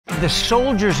The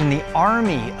soldiers in the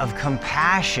army of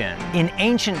compassion in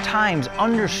ancient times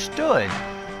understood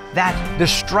that the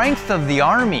strength of the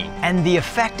army and the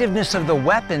effectiveness of the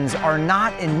weapons are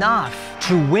not enough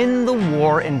to win the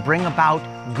war and bring about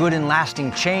good and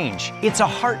lasting change. It's a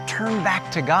heart turned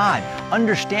back to God,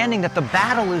 understanding that the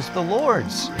battle is the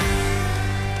Lord's.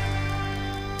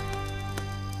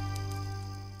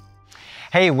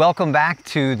 Hey, welcome back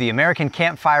to the American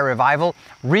Campfire Revival,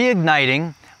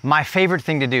 reigniting my favorite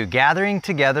thing to do, gathering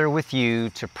together with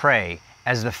you to pray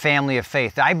as the family of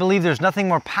faith. I believe there's nothing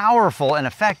more powerful and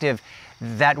effective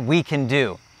that we can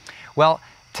do. Well,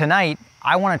 tonight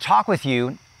I want to talk with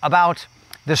you about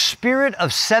the spirit of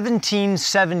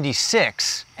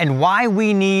 1776 and why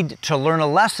we need to learn a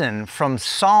lesson from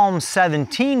Psalm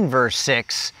 17 verse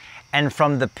 6 and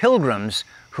from the pilgrims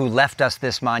who left us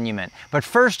this monument. But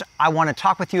first, I want to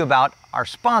talk with you about our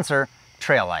sponsor,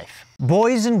 Trail Life.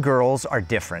 Boys and girls are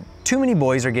different. Too many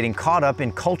boys are getting caught up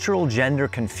in cultural gender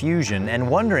confusion and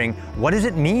wondering, what does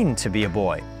it mean to be a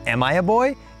boy? Am I a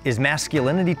boy? Is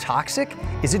masculinity toxic?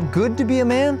 Is it good to be a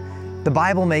man? The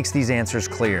Bible makes these answers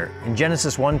clear. In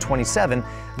Genesis 1:27,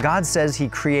 God says He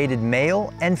created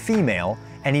male and female,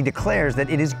 and He declares that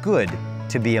it is good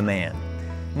to be a man.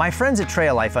 My friends at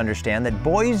Trail Life understand that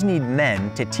boys need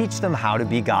men to teach them how to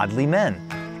be godly men.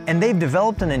 And they've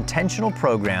developed an intentional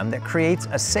program that creates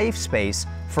a safe space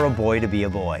for a boy to be a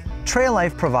boy. Trail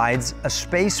Life provides a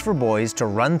space for boys to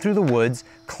run through the woods,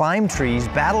 climb trees,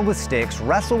 battle with sticks,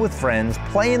 wrestle with friends,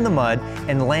 play in the mud,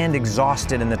 and land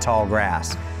exhausted in the tall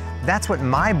grass. That's what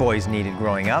my boys needed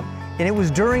growing up, and it was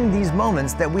during these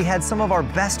moments that we had some of our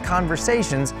best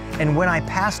conversations and when I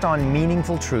passed on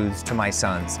meaningful truths to my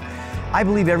sons. I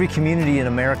believe every community in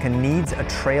America needs a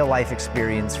Trail Life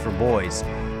experience for boys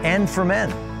and for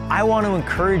men. I want to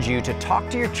encourage you to talk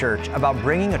to your church about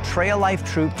bringing a Trail Life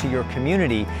troop to your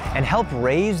community and help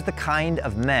raise the kind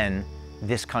of men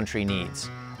this country needs.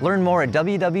 Learn more at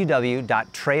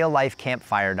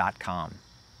www.traillifecampfire.com.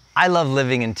 I love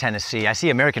living in Tennessee. I see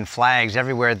American flags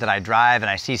everywhere that I drive, and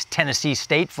I see Tennessee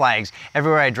state flags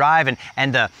everywhere I drive,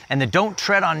 and the Don't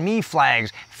Tread on Me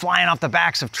flags flying off the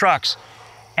backs of trucks.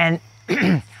 And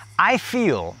I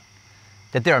feel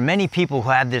that there are many people who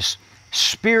have this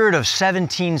spirit of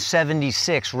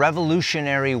 1776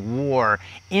 Revolutionary War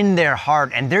in their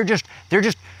heart, and they're just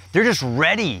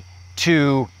ready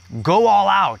to go all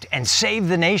out and save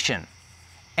the nation.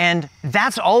 And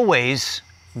that's always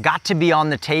got to be on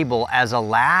the table as a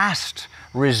last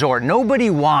resort. Nobody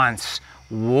wants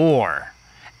war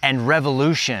and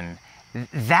revolution.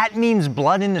 That means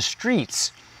blood in the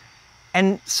streets.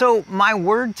 And so my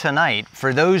word tonight,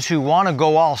 for those who want to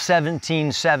go all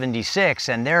 1776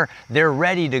 and they're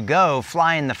ready to go,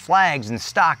 flying the flags and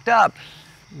stocked up,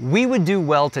 we would do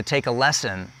well to take a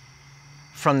lesson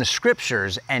from the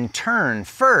scriptures and turn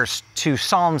first to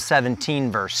Psalm 17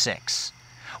 verse 6,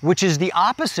 which is the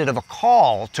opposite of a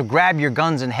call to grab your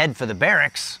guns and head for the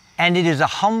barracks, and it is a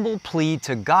humble plea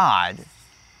to God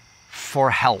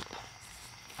for help.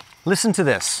 Listen to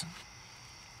this.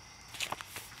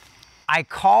 I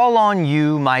call on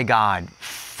you, my God,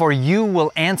 for you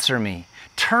will answer me.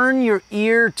 Turn your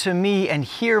ear to me and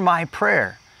hear my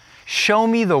prayer. Show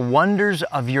me the wonders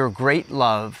of your great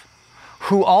love,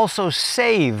 who also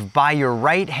save by your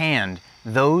right hand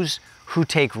those who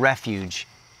take refuge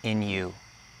in you.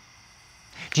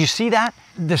 Do you see that?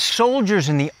 The soldiers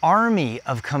in the army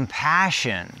of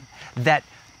compassion that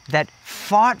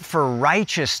fought for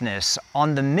righteousness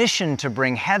on the mission to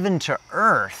bring heaven to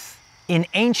earth in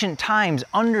ancient times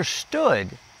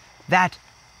understood that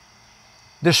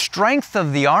the strength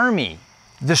of the army,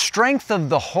 the strength of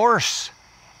the horse,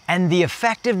 and the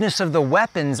effectiveness of the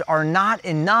weapons are not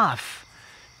enough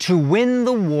to win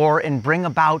the war and bring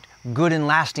about good and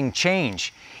lasting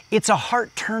change. It's a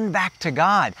heart turned back to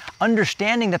God,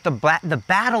 understanding that the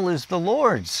battle is the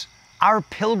Lord's. Our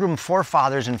pilgrim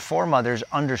forefathers and foremothers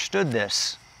understood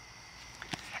this.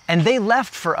 And they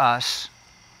left for us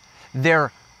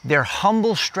their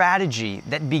humble strategy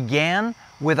that began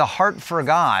with a heart for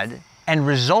God and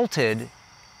resulted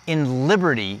in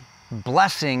liberty,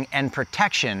 blessing, and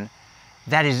protection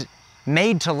that is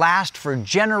made to last for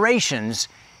generations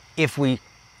if we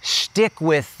stick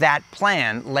with that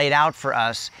plan laid out for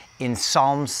us in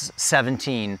Psalms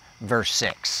 17, verse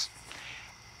 6.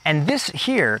 And this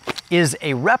here is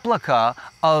a replica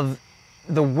of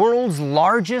the world's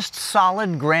largest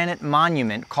solid granite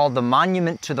monument called the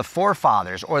Monument to the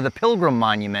Forefathers, or the Pilgrim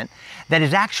Monument, that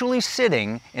is actually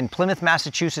sitting in Plymouth,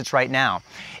 Massachusetts right now.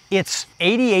 It's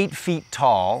 88 feet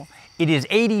tall. It is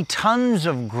 80 tons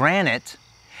of granite.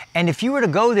 And if you were to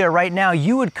go there right now,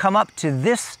 you would come up to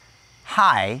this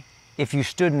high if you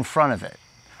stood in front of it.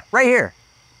 Right here.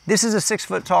 This is a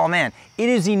 6-foot-tall man. It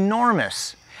is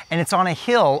enormous, and it's on a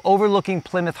hill overlooking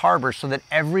Plymouth Harbor so that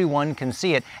everyone can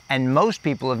see it, and most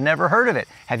people have never heard of it.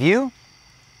 Have you?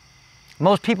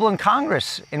 Most people in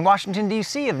Congress in Washington,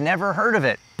 D.C. have never heard of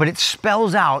it, but it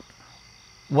spells out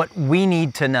what we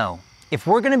need to know. If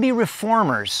we're going to be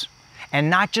reformers and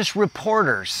not just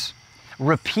reporters,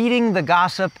 repeating the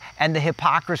gossip and the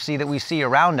hypocrisy that we see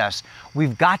around us,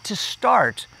 we've got to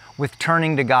start with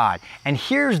turning to God. And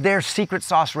here's their secret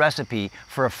sauce recipe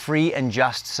for a free and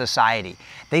just society.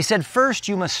 They said, first,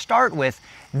 you must start with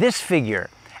this figure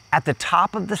at the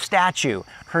top of the statue.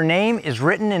 Her name is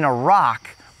written in a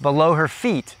rock below her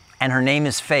feet, and her name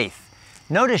is Faith.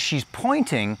 Notice she's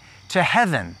pointing to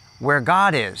heaven, where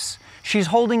God is. She's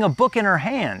holding a book in her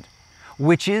hand,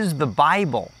 which is the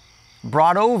Bible,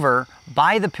 brought over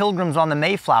by the pilgrims on the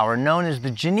Mayflower, known as the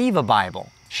Geneva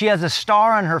Bible. She has a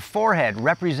star on her forehead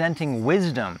representing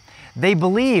wisdom. They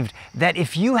believed that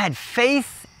if you had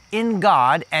faith in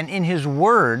God and in His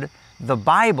Word, the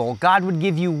Bible, God would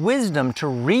give you wisdom to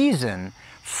reason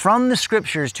from the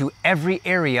Scriptures to every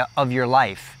area of your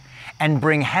life and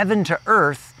bring heaven to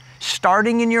earth,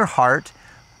 starting in your heart,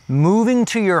 moving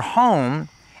to your home,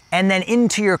 and then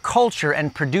into your culture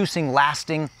and producing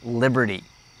lasting liberty.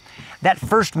 That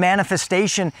first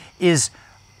manifestation is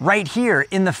right here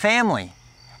in the family.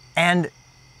 And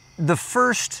the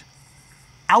first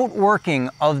outworking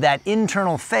of that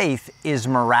internal faith is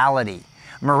morality.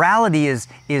 Morality is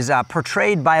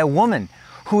portrayed by a woman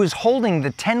who is holding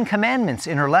the 10 Commandments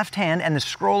in her left hand and the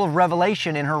scroll of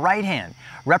Revelation in her right hand,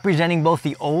 representing both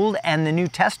the Old and the New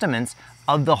Testaments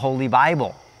of the Holy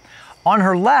Bible. On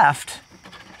her left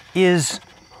is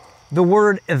the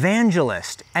word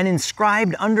evangelist, and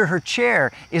inscribed under her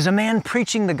chair is a man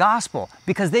preaching the gospel,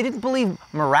 because they didn't believe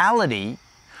morality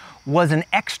was an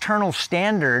external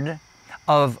standard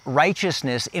of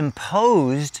righteousness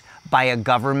imposed by a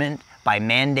government, by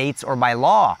mandates, or by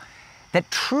law. That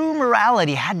true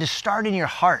morality had to start in your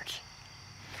heart.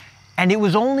 And it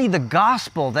was only the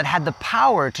gospel that had the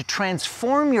power to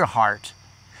transform your heart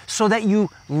so that you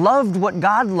loved what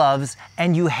God loves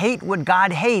and you hate what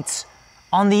God hates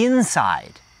on the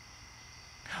inside.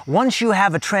 Once you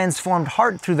have a transformed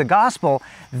heart through the gospel,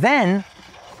 then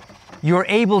you're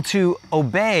able to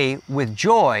obey with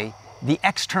joy the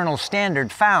external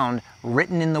standard found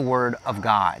written in the Word of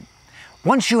God.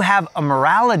 Once you have a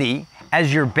morality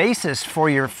as your basis for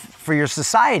your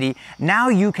society, now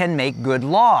you can make good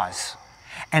laws.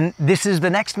 And this is the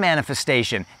next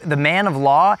manifestation. The man of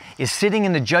law is sitting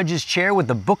in the judge's chair with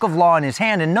the book of law in his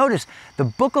hand. And notice, the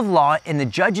book of law in the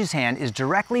judge's hand is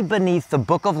directly beneath the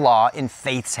book of law in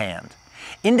Faith's hand,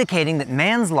 indicating that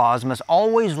man's laws must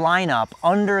always line up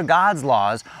under God's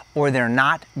laws or they're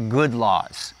not good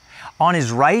laws. On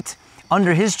his right,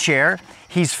 under his chair,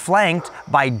 he's flanked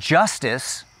by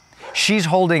justice. She's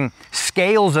holding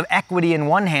scales of equity in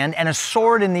one hand and a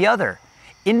sword in the other,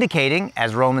 indicating,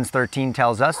 as Romans 13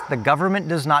 tells us, the government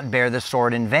does not bear the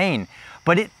sword in vain,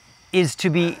 but it is to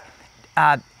be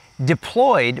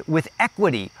deployed with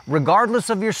equity, regardless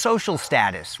of your social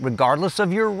status, regardless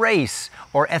of your race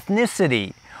or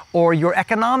ethnicity or your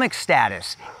economic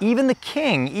status. Even the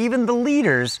king, even the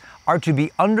leaders are to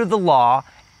be under the law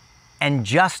and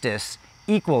justice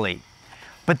equally.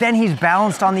 But then he's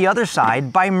balanced on the other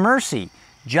side by mercy,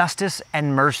 justice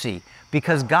and mercy,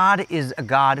 because God is a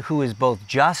God who is both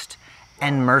just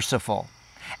and merciful.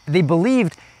 They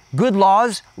believed good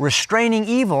laws restraining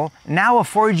evil now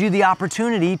afford you the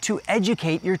opportunity to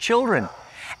educate your children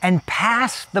and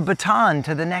pass the baton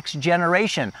to the next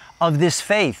generation of this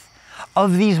faith,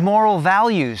 of these moral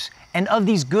values, and of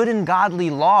these good and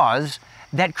godly laws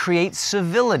that create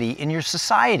civility in your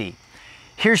society.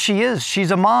 Here she is. She's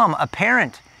a mom, a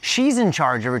parent. She's in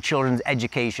charge of her children's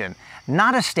education,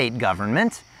 not a state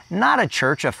government, not a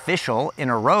church official in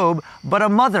a robe, but a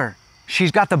mother.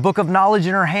 She's got the book of knowledge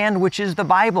in her hand, which is the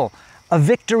Bible, a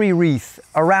victory wreath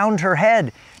around her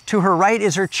head. To her right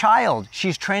is her child.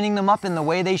 She's training them up in the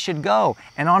way they should go.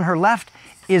 And on her left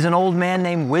is an old man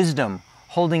named Wisdom,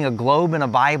 holding a globe and a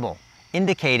Bible,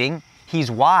 indicating he's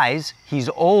wise, he's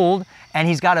old, and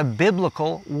he's got a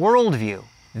biblical worldview.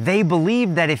 They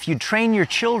believed that if you train your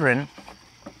children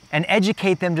and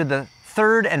educate them to the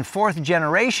third and fourth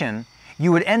generation,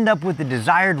 you would end up with the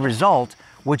desired result,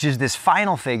 which is this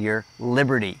final figure,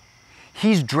 liberty.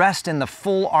 He's dressed in the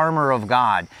full armor of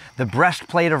God, the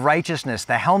breastplate of righteousness,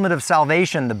 the helmet of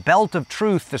salvation, the belt of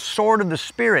truth, the sword of the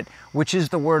Spirit, which is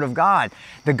the Word of God,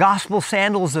 the gospel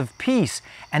sandals of peace,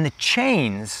 and the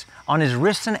chains on his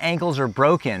wrists and ankles are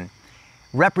broken,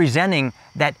 representing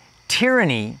that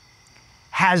tyranny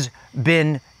has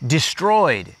been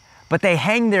destroyed, but they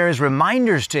hang there as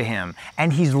reminders to him,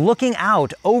 and he's looking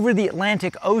out over the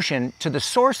Atlantic Ocean to the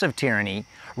source of tyranny,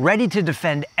 ready to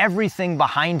defend everything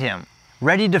behind him,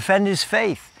 ready to defend his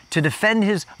faith, to defend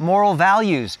his moral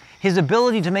values, his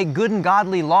ability to make good and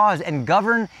godly laws and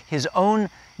govern his own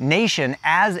nation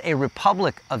as a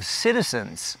republic of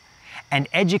citizens, and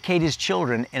educate his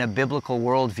children in a biblical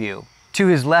worldview. To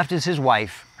his left is his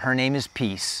wife. Her name is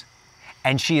Peace,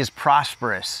 and she is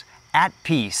prosperous, at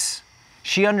peace.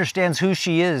 She understands who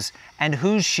she is and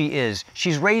whose she is.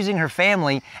 She's raising her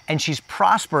family, and she's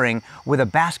prospering with a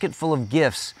basket full of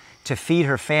gifts to feed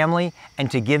her family and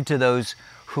to give to those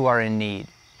who are in need.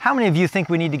 How many of you think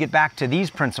we need to get back to these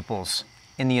principles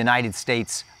in the United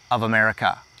States of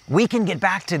America? We can get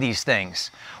back to these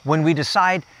things when we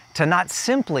decide to not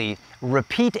simply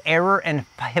repeat error and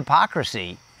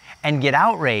hypocrisy and get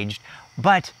outraged,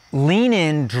 but lean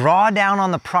in, draw down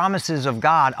on the promises of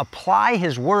God, apply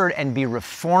His Word, and be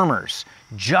reformers,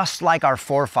 just like our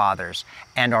forefathers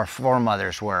and our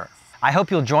foremothers were. I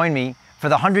hope you'll join me for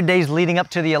the 100 days leading up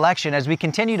to the election as we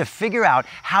continue to figure out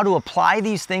how to apply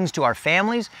these things to our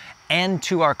families and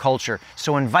to our culture.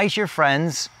 So invite your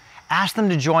friends, ask them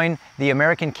to join the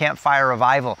American Campfire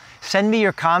Revival. Send me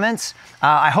your comments.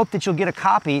 I hope that you'll get a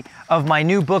copy of my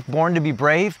new book, Born to be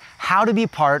Brave, How to be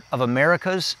Part of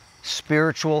America's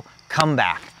Spiritual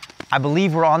Comeback. I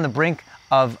believe we're on the brink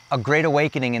of a great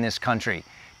awakening in this country.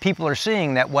 People are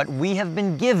seeing that what we have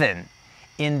been given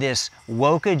in this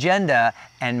woke agenda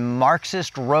and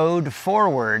Marxist road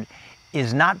forward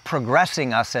is not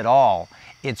progressing us at all.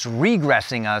 It's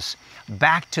regressing us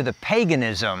back to the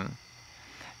paganism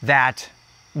that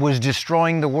was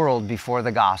destroying the world before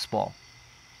the gospel.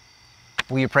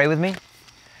 Will you pray with me?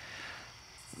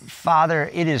 Father,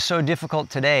 it is so difficult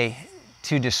today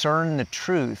to discern the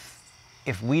truth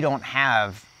if we don't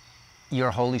have your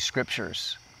Holy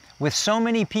Scriptures. With so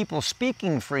many people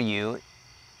speaking for you,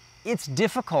 it's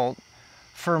difficult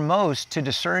for most to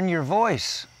discern your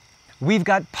voice. We've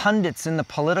got pundits in the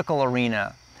political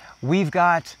arena. We've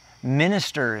got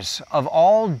ministers of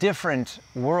all different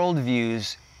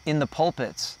worldviews in the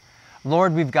pulpits.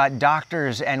 Lord, we've got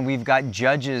doctors and we've got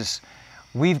judges.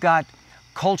 We've got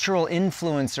cultural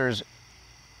influencers.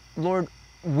 Lord,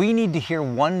 we need to hear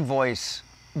one voice.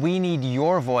 We need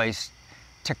your voice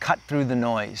to cut through the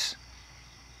noise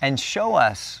and show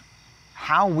us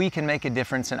how we can make a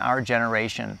difference in our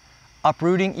generation,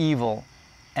 uprooting evil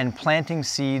and planting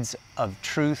seeds of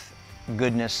truth,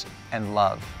 goodness, and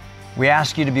love. We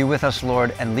ask you to be with us,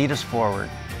 Lord, and lead us forward.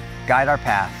 Guide our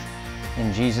path.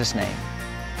 In Jesus' name,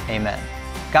 amen.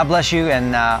 God bless you,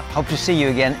 and hope to see you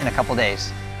again in a couple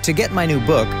days. To get my new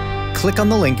book, click on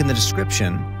the link in the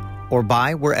description or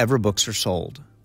buy wherever books are sold.